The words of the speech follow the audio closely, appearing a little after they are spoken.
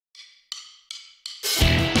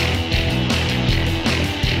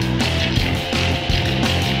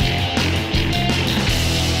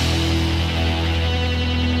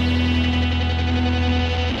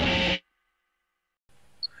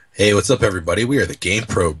Hey, what's up, everybody? We are the Game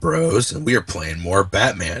Pro Bros, and we are playing more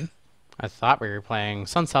Batman. I thought we were playing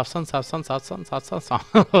Sunsoft, Sunsoft, Sunsoft,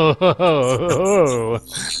 Sunsoft,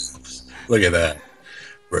 Sunsoft. Look at that.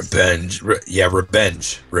 Revenge.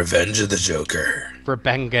 Revenge of the Joker.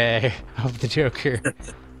 Rebenge of the Joker.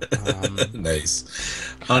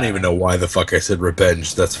 Nice. I don't even Okay. know why the fuck I said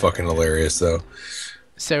revenge. That's fucking hilarious, though.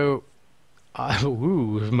 So,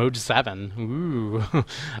 Mode 7.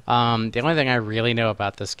 The only thing I really know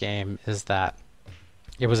about this game is that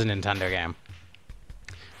it was a Nintendo game.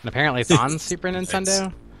 And apparently it's on Super Nice.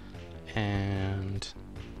 Nintendo. And,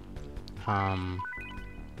 um,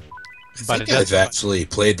 I but it think does, I've actually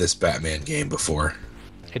played this Batman game before.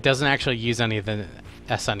 it doesn't actually use any of the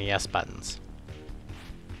SNES buttons.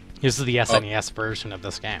 This is the Oh, SNES version of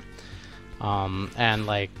this game. And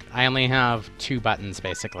like, I only have two buttons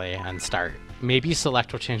basically, and start. Maybe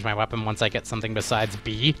select will change my weapon once I get something besides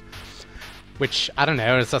B, which I don't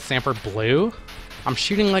know. Does that stand for blue? I'm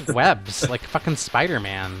shooting like webs, like fucking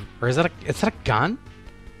Spider-Man. Or is that a gun?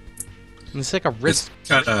 It's like a it's wrist.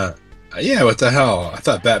 kind of. Yeah, what the hell? I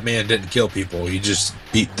thought Batman didn't kill people. He just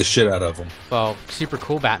beat the shit out of them. Well, super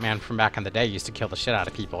cool Batman from back in the day used to kill the shit out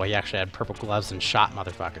of people. He actually had purple gloves and shot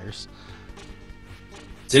motherfuckers.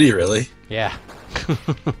 Did he really? Yeah.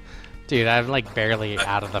 Dude, I'm like barely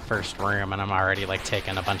out of the first room and I'm already like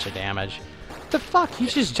taking a bunch of damage. What the fuck? He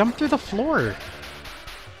just jumped through the floor.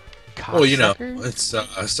 Well, you know, Cocksucker. it's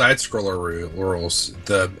side scroller rules.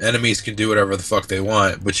 The enemies can do whatever the fuck they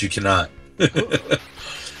want, but you cannot. I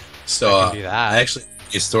So can do I that. actually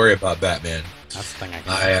have a story about Batman. That's the thing I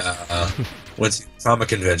can I went to a comic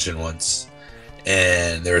convention once,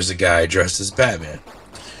 and there was a guy dressed as Batman.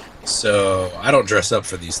 So I don't dress up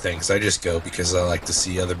for these things. I just go because I like to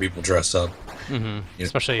see other people dress up. do. You know,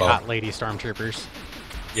 Especially well, hot lady stormtroopers.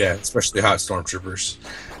 yeah, especially hot stormtroopers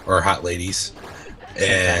or hot ladies,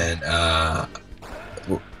 Same thing.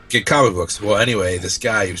 and get comic books. Well, anyway, this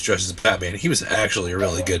guy he was dressed as Batman. He was actually a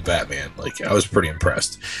really good Batman. Like I was pretty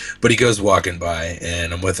impressed. But he goes walking by,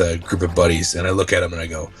 and I'm with a group of buddies, and I look at him and I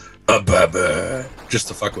go, Batman," just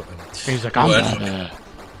to fuck with him. And he's like, Well, I'm anyway,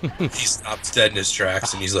 Batman. he stops dead in his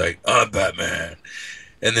tracks, and he's like, Batman,"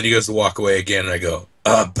 and then he goes to walk away again, and I go,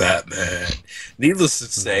 Batman." Needless to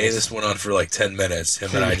say, Nice. this went on for like 10 minutes. Him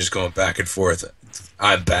and I just going back and forth.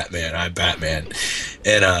 I'm Batman. I'm Batman,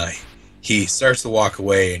 and he starts to walk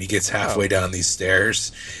away and he gets Oh. halfway down these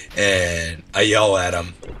stairs and I yell at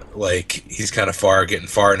him like he's kind of far, getting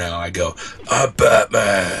far now. I go,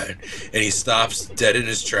 Batman, and he stops dead in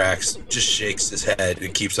his tracks, just shakes his head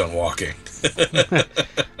and keeps on walking.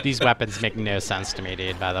 These weapons make no sense to me,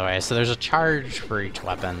 dude, by the way. So there's a charge for each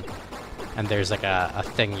weapon. And there's like a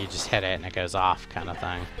thing you just hit it and it goes off kind of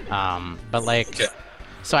thing. But like, Okay.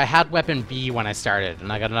 so I had weapon B when I started,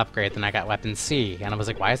 and I got an upgrade. Then I got weapon C, and I was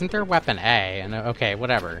like, "Why isn't there weapon A?" And okay,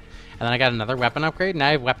 whatever. And then I got another weapon upgrade. Now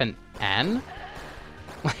I have weapon N.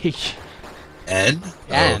 Like N?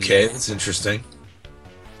 N, Okay, that's interesting.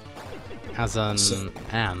 as So, an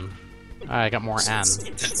N. I got more N.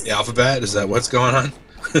 that's the alphabet? Is that what's going on?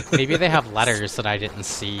 Maybe they have letters that I didn't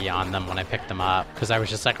see on them when I picked them up, because I was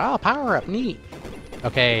just like, "Oh, power up, neat."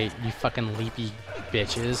 Okay, you fucking leapy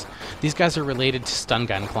bitches. These guys are related to Stun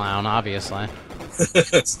Gun Clown, obviously.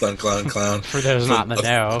 Stun clown clown. For those not in the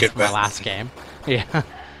know, Get my back. last game. Yeah.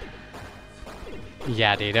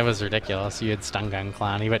 Yeah, dude, it was ridiculous. You had Stun Gun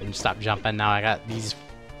Clown, he wouldn't stop jumping. Now I got these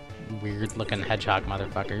weird looking hedgehog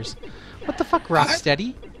motherfuckers. What the fuck,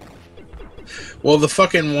 Rocksteady? Well, the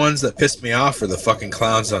fucking ones that pissed me off were the fucking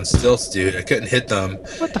clowns on stilts, dude. I couldn't hit them,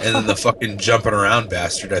 What the and then the fuck? fucking jumping around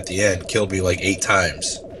bastard at the end killed me like 8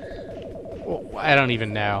 times. Well, I don't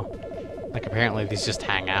even know. Like, apparently these just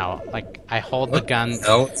hang out. Like, I hold the What gun. the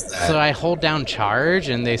hell is So that? I hold down charge,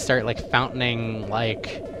 and they start, like, fountaining,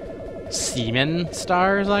 like, semen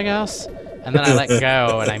stars, I guess. And then I let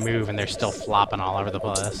go, and I move, and they're still flopping all over the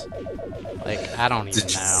place. Like, I don't even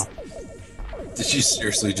Did you, know. did you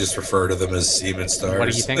seriously just refer to them as semen What do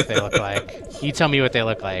you stars? think they look like? You tell me what they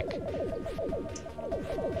look like.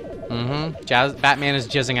 Batman is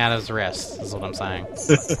jizzing out his wrist, is what I'm saying.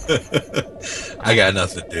 I got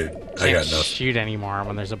nothing, dude. I Can't got nothing. shoot anymore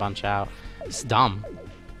when there's a bunch out. It's dumb.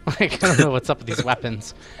 Like, I don't know what's up with these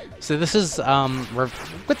weapons. So this is,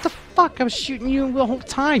 what the fuck? I was shooting you the whole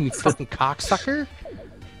time, you fucking cocksucker.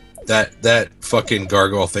 That fucking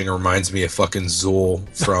gargoyle thing reminds me of fucking Zool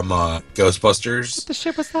from What Ghostbusters. the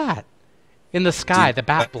shit was that? In the sky, Dude, the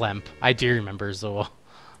bat blimp. I do remember Zool.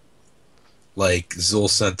 like Zool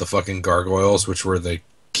sent the fucking gargoyles, which were the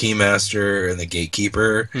keymaster and the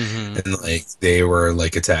gatekeeper, Hmm. and like they were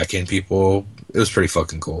like attacking people. It was pretty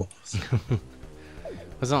fucking cool.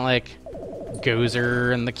 Wasn't like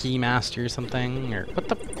Gozer and the Keymaster or something, or what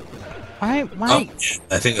the? Why? Oh,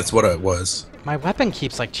 I think that's what it was. My weapon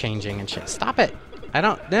keeps like changing and shit. Stop it! I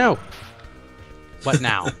don't know. What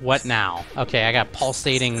now? What now? Okay, I got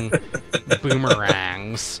pulsating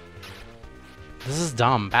boomerangs. This is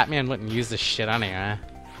dumb. Batman wouldn't use this shit anyway.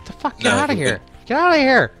 What the fuck? Get out of here! Get out of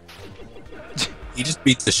here! He just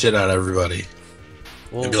beats the shit out of everybody.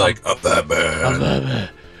 Well, He'd be like, I'm Batman. I'm Batman.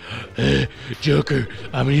 Joker,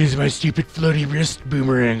 I'm gonna use my stupid floaty wrist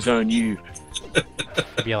boomerangs on you.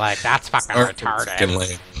 be like, that's fucking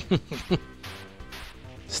retarded. Lame.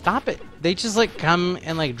 Stop it. They just like come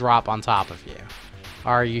and like drop on top of you.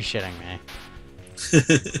 Are you shitting me?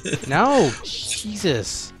 No,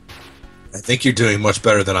 Jesus. I think you're doing much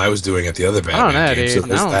better than I was doing at the other Batman I don't know, game, dude. so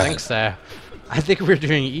there's I don't that. think so. I think we're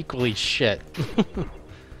doing equally shit.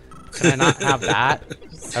 Can I not have that?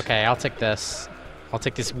 Okay, I'll take this. I'll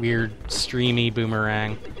take this weird streamy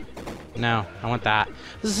boomerang. No, I want that.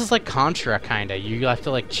 This is like Contra, kinda. You have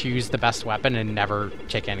to like choose the best weapon and never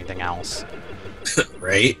take anything else.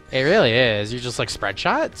 Right? It really is. You're just like spread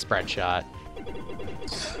shot, spread shot.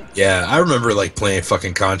 Yeah, I remember like playing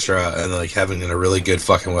fucking Contra and like having a really good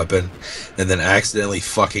fucking weapon and then accidentally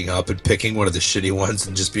fucking up and picking one of the shitty ones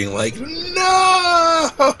and just being like, no!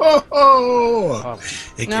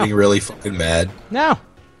 And No. getting really fucking mad. No.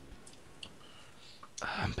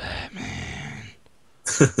 I'm Batman.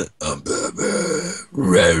 I'm Batman.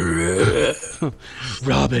 Rah, rah.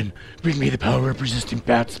 Robin, bring me the power-up-resistant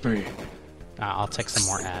bat spray. I'll take some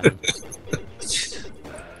more N.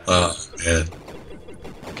 Oh, man.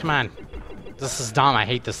 Come on. This is dumb. I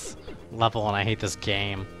hate this level and I hate this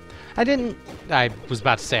game. I was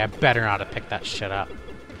about to say I better not have picked that shit up.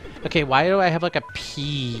 Okay, why do I have like a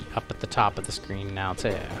P up at the top of the screen now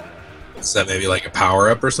too? Is that maybe like a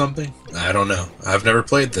power-up or something? I don't know. I've never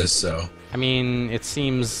played this, so... I mean, it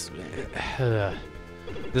seems...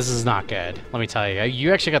 this is not good, let me tell you.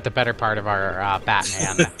 You actually got the better part of our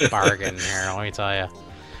Batman bargain here, let me tell you.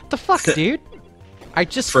 What the fuck, dude? I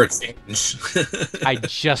just... For a change. I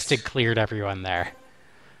just had cleared everyone there.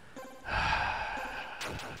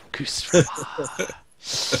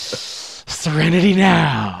 Serenity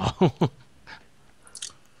now.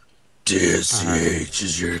 DSCH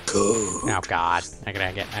is your code. Oh god, I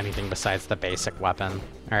gotta get anything besides the basic weapon.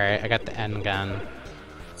 Alright, I got the N gun.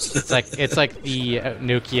 It's like the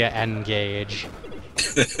Nokia N gauge.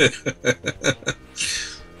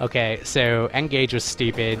 Okay, so N gauge was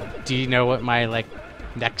stupid. Do you know what my like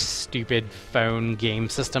next stupid phone game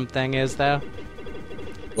system thing is though?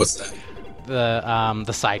 What's that?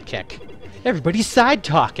 The sidekick. Everybody's side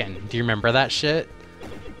talking. Do you remember that shit?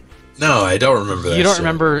 No, I don't remember that. You don't shit.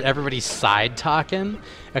 remember everybody's side talking?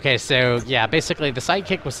 Okay, so yeah, basically the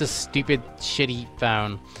sidekick was this stupid, shitty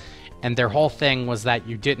phone, and their whole thing was that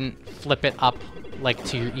you didn't flip it up like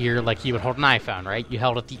to your ear like you would hold an iPhone, right? You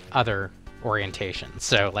held it the other orientation,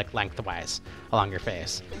 so like lengthwise along your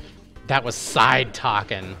face. That was side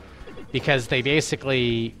talking because they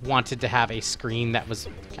basically wanted to have a screen that was...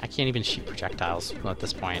 I can't even shoot projectiles at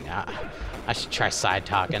this point. I should try side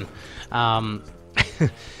talking.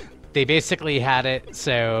 They basically had it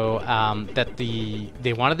so that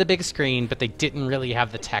they wanted the big screen, but they didn't really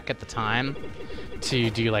have the tech at the time to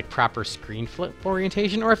do like proper screen flip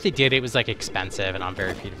orientation, or if they did, it was like expensive and on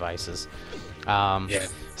very few devices. Yeah.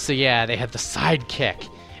 So yeah, they had the Sidekick,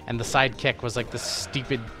 and the Sidekick was like this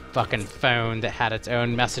stupid fucking phone that had its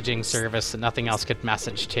own messaging service that nothing else could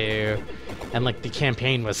message to, and like the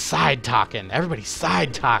campaign was side talking. Everybody's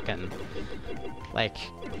side talking. Like,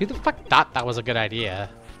 who the fuck thought that was a good idea?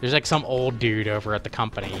 There's like some old dude over at the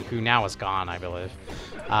company who now is gone, I believe.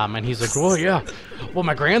 And he's like, oh yeah, well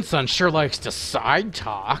my grandson sure likes to side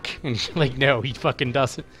talk. And you're like, no, he fucking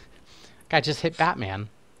doesn't. Guy just hit Batman.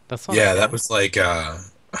 That's all. Yeah, that was like a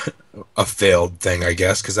failed thing, I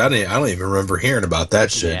guess, because I don't even remember hearing about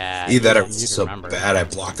that shit. Yeah, Either that or it you'd was so remember. bad I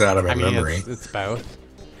blocked it out of my memory. It's both.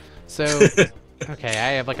 So, okay,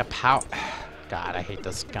 I have like a pow... God, I hate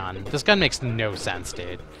this gun. This gun makes no sense,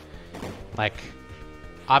 dude. Like,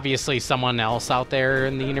 obviously someone else out there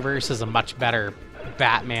in the universe is a much better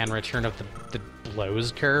Batman Return of the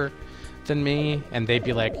Blowsker than me, and they'd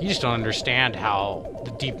be like, you just don't understand how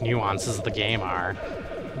the deep nuances of the game are.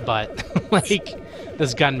 But, like,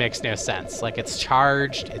 this gun makes no sense. Like, it's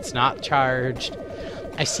charged, it's not charged.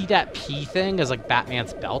 I see that P thing as, like,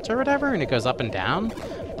 Batman's belt or whatever, and it goes up and down,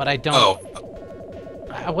 but I don't... Oh.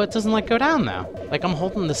 What doesn't, like, go down, though? Like, I'm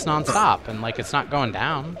holding this non-stop, and, like, it's not going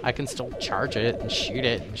down. I can still charge it and shoot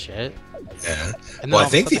it and shit. Yeah. And then Well, I all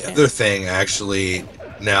think of a the sudden- other thing, actually,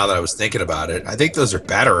 now that I was thinking about it, I think those are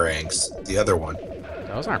batarangs, the other one.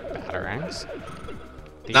 Those aren't batarangs.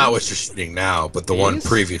 Not what you're shooting now, but the one These?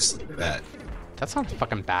 previous to that. That's not a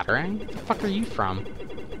fucking batarang. Where the fuck are you from?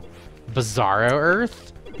 Bizarro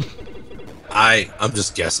Earth? I'm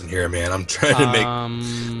just guessing here, man. I'm trying to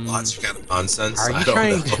make lots of kind of nonsense. Are you I don't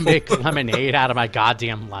trying know. to make lemonade out of my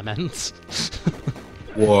goddamn lemons?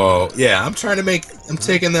 Whoa, yeah, I'm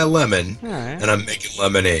taking that lemon Alright. and I'm making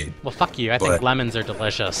lemonade. Well, fuck you. I think lemons are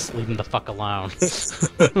delicious. Leave them the fuck alone.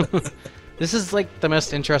 This is like the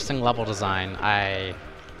most interesting level design. I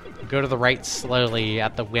go to the right slowly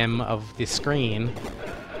at the whim of the screen,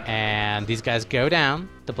 and these guys go down,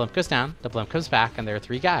 the blimp goes down, the blimp comes back, and there are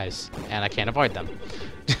 3 guys, and I can't avoid them.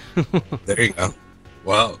 There you go.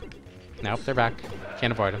 Well, Nope, they're back.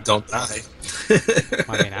 Can't avoid them. don't die.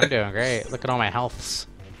 I mean, I'm doing great. Look at all my healths.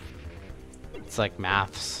 It's like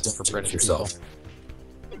maths for Don't British jinx yourself.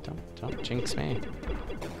 people. Don't jinx me.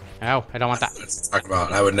 No, I don't want that. Let's talk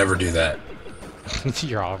about. I would never do that.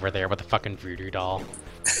 You're all over there with a fucking voodoo doll.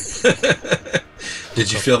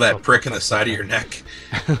 Did you feel that prick in the side of your neck?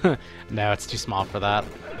 No, it's too small for that.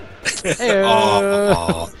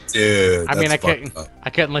 Oh, dude. I mean, that's fucked up. I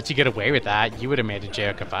couldn't let you get away with that. You would have made a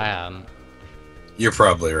joke if I hadn't. You're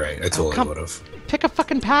probably right. I totally come- would have. Pick a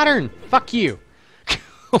fucking pattern. Fuck you.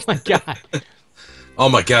 Oh my god. Oh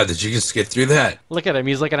my god, did you just get through that? Look at him.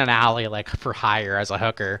 He's like in an alley, like for hire as a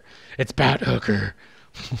hooker. It's Bat Hooker.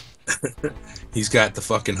 He's got the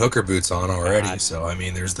fucking hooker boots on already, God. so I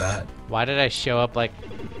mean, there's that. Why did I show up like?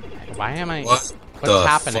 Why am I? What What's the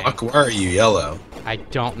happening? fuck? Why are you yellow? I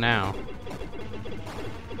don't know.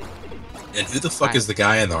 And who the fuck is the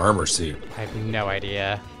guy in the armor suit? I have no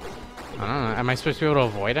idea. I don't know. Am I supposed to be able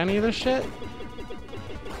to avoid any of this shit?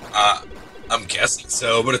 I'm guessing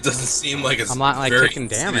so, but it doesn't seem like it's. I'm not like very taking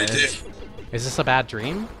easy to damage. do. Is this a bad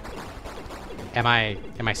dream? Am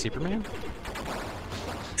I Superman?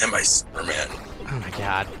 Am I Superman? Oh my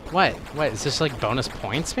god. What? What? Is this like bonus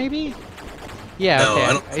points maybe? Yeah, No, okay.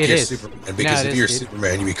 I don't think It you're is. Superman, because No, it if you're is, dude.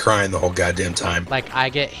 Superman, you'd be crying the whole goddamn time. Like I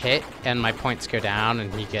get hit and my points go down,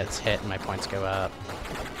 and he gets hit and my points go up.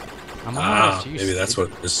 I'm on Ah, juice, maybe that's dude.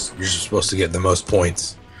 what it is. You're just supposed to get the most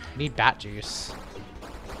points. I need bat juice.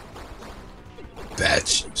 Bat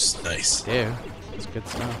juice, nice. Dude, it's good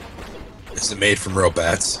stuff. Is it made from real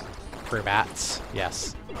bats? For bats,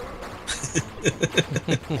 yes.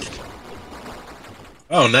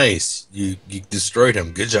 Oh, nice. You destroyed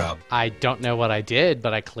him. Good job. I don't know what I did,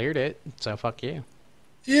 but I cleared it, so fuck you.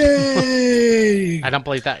 Yay! I don't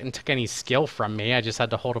believe that took any skill from me. I just had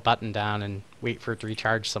to hold a button down and wait for it to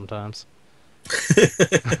recharge sometimes.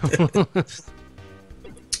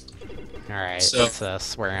 Alright, So- what's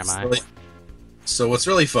this? Where am I? So what's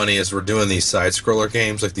really funny is we're doing these side-scroller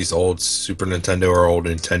games, like these old Super Nintendo or old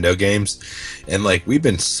Nintendo games, and like we've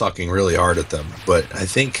been sucking really hard at them. But I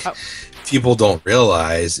think Oh. people don't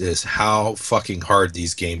realize is how fucking hard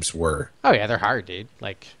these games were. Oh yeah, they're hard, dude.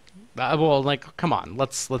 Like, well, like, come on,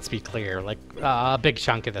 let's be clear. Like, a big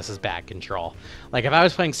chunk of this is bad control. Like, if I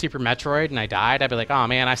was playing Super Metroid and I died, I'd be like, oh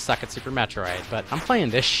man, I suck at Super Metroid. But I'm playing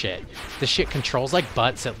this shit. This shit controls like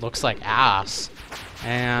butts. It looks like ass.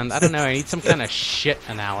 And I don't know. I need some kind of shit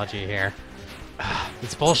analogy here.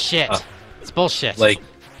 It's bullshit. It's bullshit. Like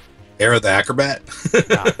Era the Acrobat.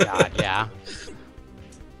 Oh god, yeah.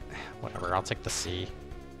 Whatever. I'll take the C.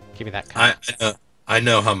 Give me that. I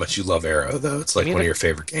know how much you love Arrow, though. It's like Me one of neither. your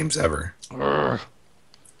favorite games ever.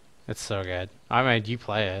 It's so good. I made you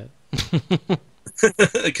play it.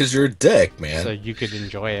 Because you're a dick, man. So you could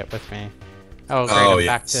enjoy it with me. Oh, great! Oh I'm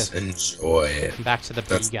back yes, to enjoy it. back to the B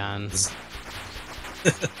That's- gun.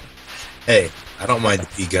 Hey, I don't mind the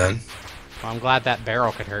P gun. Well, I'm glad that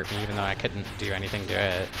barrel could hurt me, even though I couldn't do anything to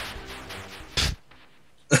it.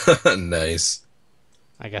 Nice.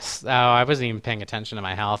 I guess. Oh, I wasn't even paying attention to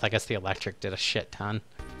my health. I guess the electric did a shit ton.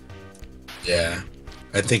 Yeah.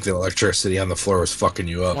 I think the electricity on the floor was fucking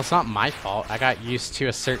you Well, up. it's not my fault. I got used to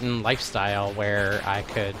a certain lifestyle where I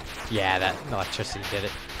could. Yeah, that electricity did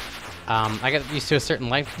it. I got used to a certain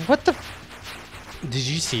life. What the? Did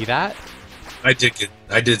you see that? I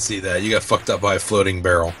did see that. You got fucked up by a floating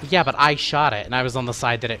barrel. Yeah, but I shot it, and I was on the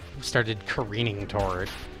side that it started careening toward.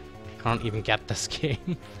 I don't even get this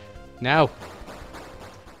game. No.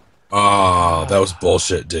 Oh, that was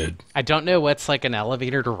bullshit, dude. I don't know what's like an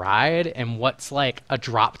elevator to ride and what's like a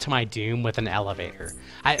drop to my doom with an elevator.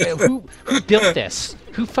 Who built this?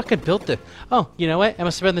 Who fucking built it? Oh, you know what? It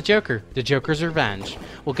must have been the Joker. The Joker's revenge.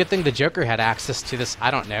 Well, good thing the Joker had access to this, I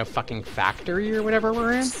don't know, fucking factory or whatever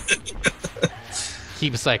we're in. He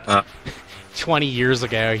was like, 20 years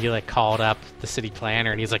ago, he like called up the city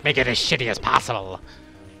planner and he's like, make it as shitty as possible.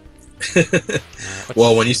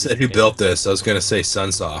 Well, when you said who built this, I was gonna say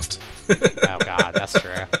Sunsoft. Oh god, that's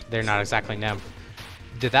true. They're not exactly known.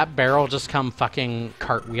 Did that barrel just come fucking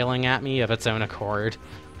cartwheeling at me of its own accord?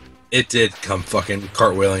 It did come fucking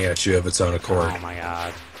cartwheeling at you of its own accord. Oh my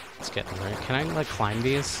god. It's getting right. Can I, like, climb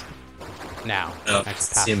these? No. No, I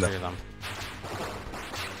just pass through them.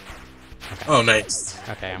 Okay. Oh, nice.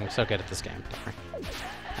 Okay, I'm so good at this game.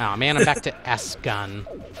 Oh man, I'm back to S gun.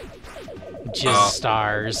 Jizz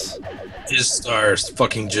stars. Jizz stars.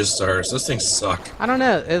 Fucking jizz stars. Those things suck. I don't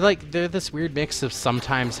know. They're this weird mix of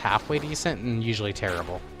sometimes halfway decent and usually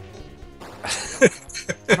terrible.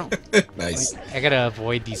 Nice. I gotta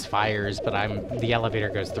avoid these fires, but the elevator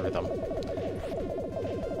goes through them.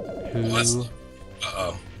 Who?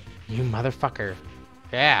 Uh-oh. You motherfucker.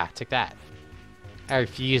 Yeah, take that. I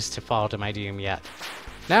refuse to fall to my doom yet.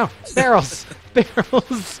 No, barrels!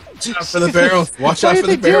 Barrels! Watch out for the barrels! Watch out for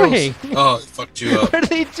the barrels! Doing? Oh, it fucked you up. What are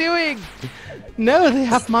they doing? No, they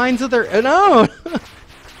have minds of their own!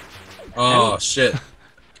 Oh, shit.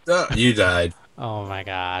 You died. Oh my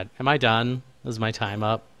god. Am I done? Is my time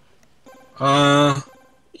up?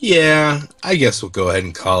 Yeah. I guess we'll go ahead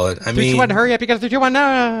and call it. 3, 2, 1, hurry up, you got 3, 2, 1,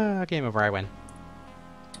 no! Game over, I win.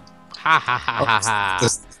 Ha ha ha ha ha.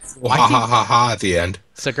 Ha ha ha ha at the end.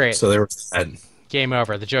 So great. So they were sad. Game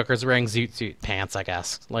over. The Joker's wearing zoot suit pants, I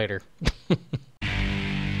guess. Later.